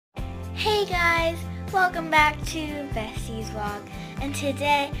Hey guys, welcome back to Bessie's Vlog, and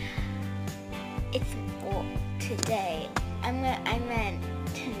today, I meant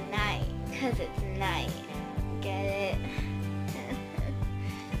tonight, because it's night, get it?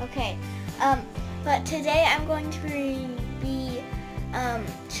 Okay, but today I'm going to be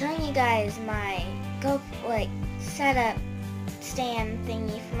showing you guys my setup stand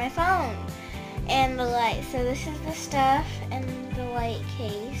thingy for my phone, and the light. So this is the stuff and the light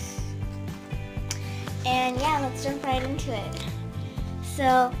case. And yeah, let's jump right into it.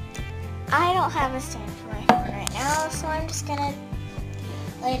 So, I don't have a stand for my phone right now, so I'm just gonna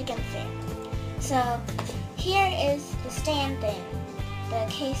lay it against there. So, here is the stand thing, the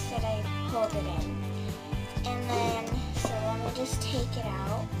case that I hold it in. And then, so let me just take it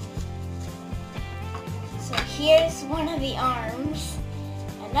out. So here's one of the arms,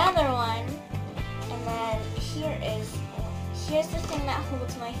 another one, and then here's the thing that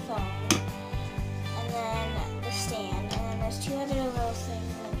holds my phone. And then the stand, and then there's two other little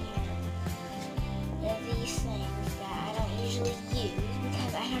things in here. They're these things that I don't usually use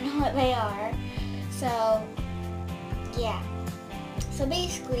because I don't know what they are. So, yeah. So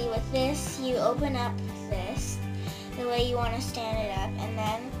basically with this, you open up this the way you want to stand it up, and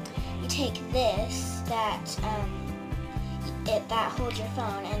then you take this that holds your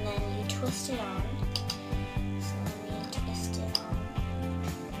phone, and then you twist it on. So let me twist it on.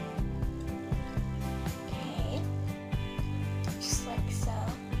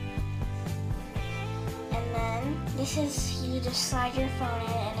 This is, you just slide your phone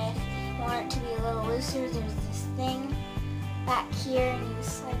in, and if you want it to be a little looser, there's this thing back here, and you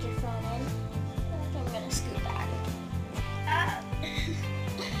slide your phone in. I'm gonna scoot back.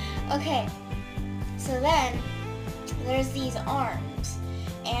 Okay, so then there's these arms,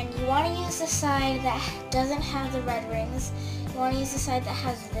 and you want to use the side that doesn't have the red rings. You want to use the side that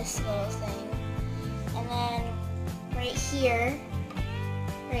has this little thing, and then right here,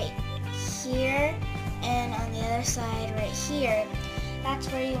 and on the other side right here, that's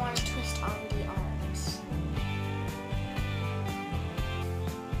where you want to twist on the arms.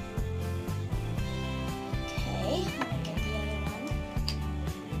 Okay, let me get the other one.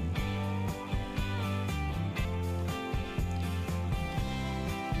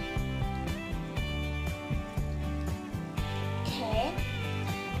 Okay,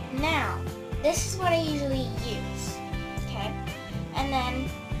 now this is what I usually use, okay, and then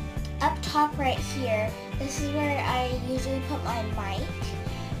up top right here, this is where I usually put my mic,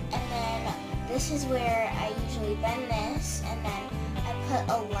 and then this is where I usually bend this, and then I put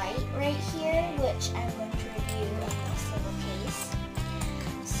a light right here, which I'm going to review in this little case.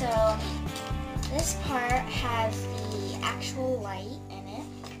 So this part has the actual light in it,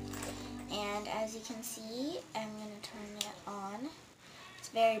 and as you can see, I'm going to turn it on. It's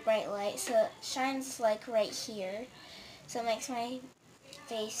very bright light, so it shines like right here, so it makes my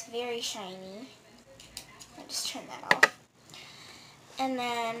face very shiny. I'll just turn that off. And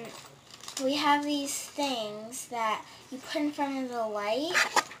then we have these things that you put in front of the light,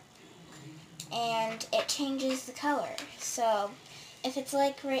 and it changes the color. So if it's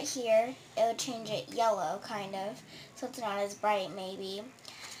like right here, it would change it yellow kind of, so it's not as bright maybe.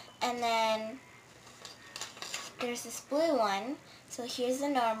 And then there's this blue one. So here's the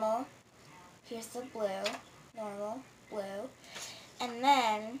normal, here's the blue, normal, blue. And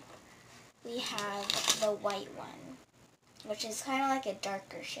then we have the white one, which is kind of like a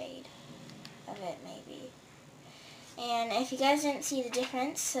darker shade of it maybe. And if you guys didn't see the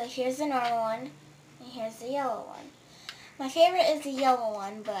difference, so here's the normal one, and here's the yellow one. My favorite is the yellow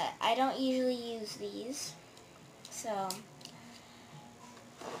one, but I don't usually use these. So,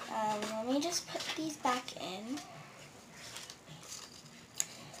 let me just put these back in.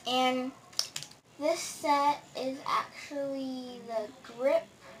 And this set is actually the Grip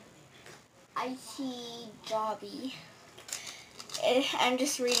IT Jobby. I'm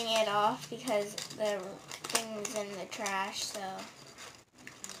just reading it off because the thing's in the trash, so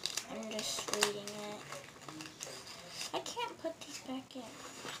I'm just reading it. I can't put these back in.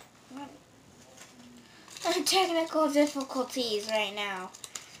 Technical difficulties right now.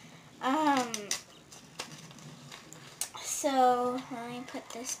 So let me put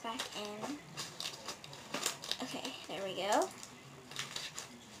this back in. Okay, there we go.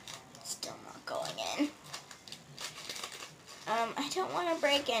 Still not going in. I don't want to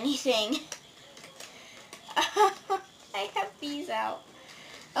break anything. I have these out.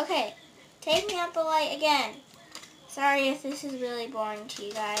 Okay, taking out the light again. Sorry if this is really boring to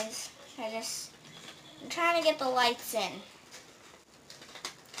you guys. I'm trying to get the lights in.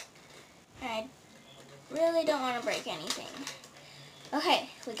 I really don't want to break anything. Okay,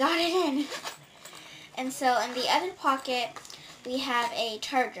 we got it in. And so in the other pocket, we have a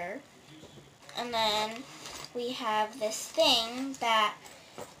charger. And then we have this thing that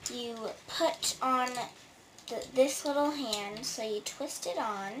you put on this little hand. So you twist it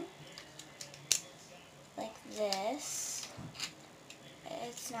on like this.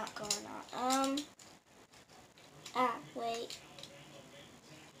 It's not going on. Wait.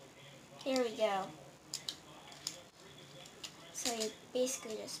 Here we go. So you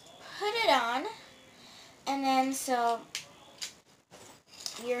basically just put it on, and then so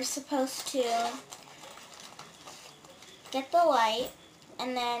you're supposed to get the light,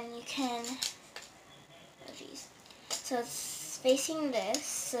 and then you can, oh geez. So it's facing this,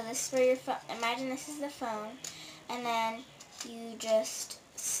 so this is where your phone, imagine this is the phone, and then you just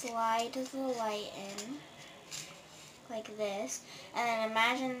slide the light in, like this, and then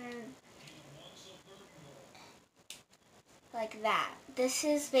imagine like that. This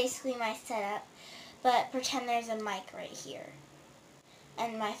is basically my setup, but pretend there's a mic right here,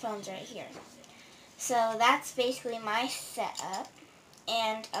 and my phone's right here. So that's basically my setup,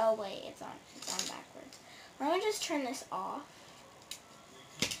 and oh wait, it's on backwards. Let me just turn this off,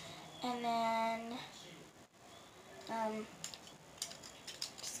 and then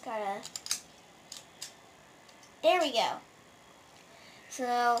just gotta, there we go.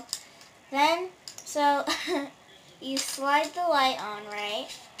 So then, you slide the light on, right?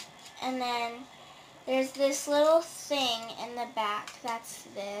 And then there's this little thing in the back, that's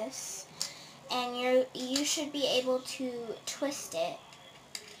this. And you should be able to twist it.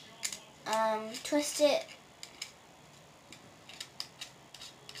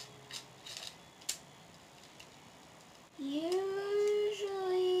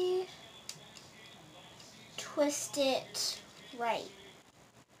 Usually twist it right.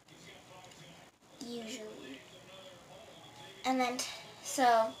 Usually. And then,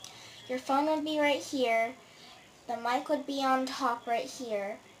 so your phone would be right here, the mic would be on top right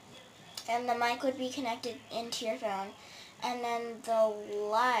here, and the mic would be connected into your phone, and then the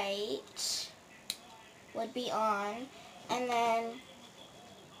light would be on, and then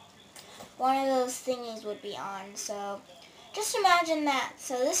one of those thingies would be on. So just imagine that.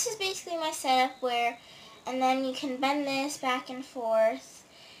 So this is basically my setup where, and then you can bend this back and forth,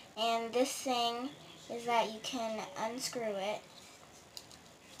 and this thing is that you can unscrew it.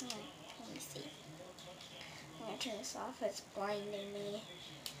 Let me see. I'm going to turn this off. It's blinding me.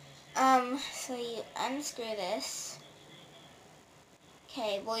 So you unscrew this.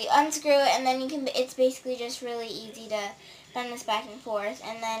 Okay, well you unscrew it, and then you can, it's basically just really easy to bend this back and forth.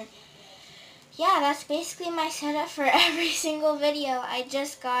 And then, yeah, that's basically my setup for every single video. I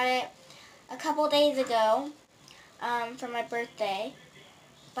just got it a couple days ago for my birthday.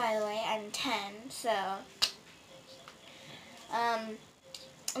 By the way, I'm 10, so, and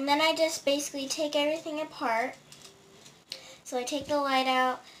then I just basically take everything apart. So I take the light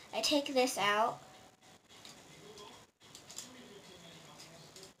out, I take this out.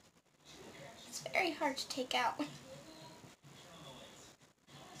 It's very hard to take out.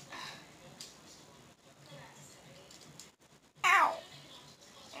 Ow!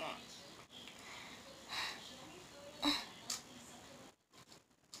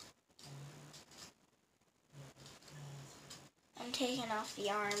 I'm taking off the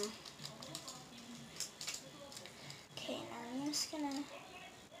arm. Okay, now I'm just gonna...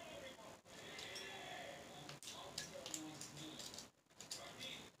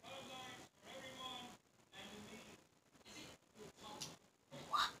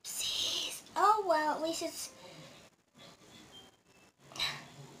 Whoopsies! Oh well, at least it's...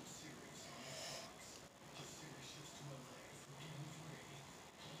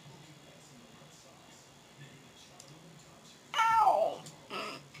 Ow!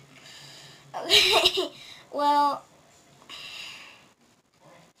 Okay, well...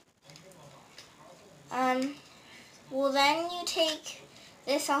 Well then you take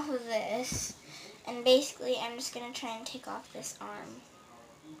this off of this, and basically I'm just going to try and take off this arm.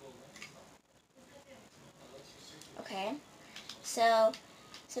 Okay, so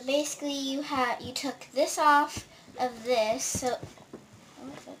basically you took this off of this,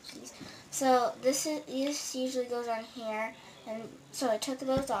 so this usually goes on here, and so I took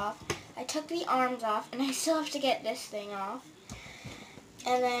those off. I took the arms off, and I still have to get this thing off.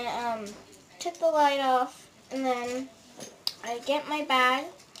 And then took the light off, and then I get my bag.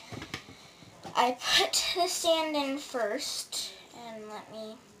 I put the stand in first, and let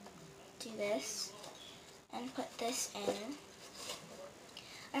me do this, and put this in.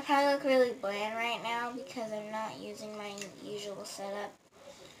 I probably look really bland right now because I'm not using my usual setup.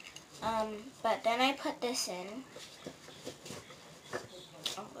 But then I put this in.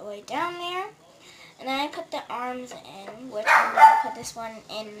 way down there. And then I put the arms in, which I'm going to put this one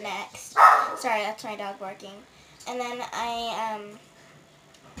in next. Sorry, that's my dog barking. And then I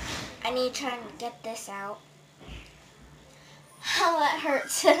need to try and get this out. Oh, that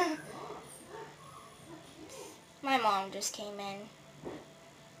hurts. My mom just came in.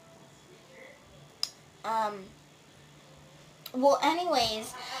 Well,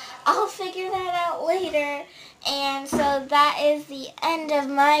 anyways, I'll figure that out later. And so that is the end of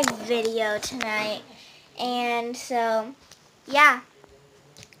my video tonight. And so, yeah,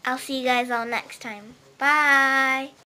 I'll see you guys all next time. Bye.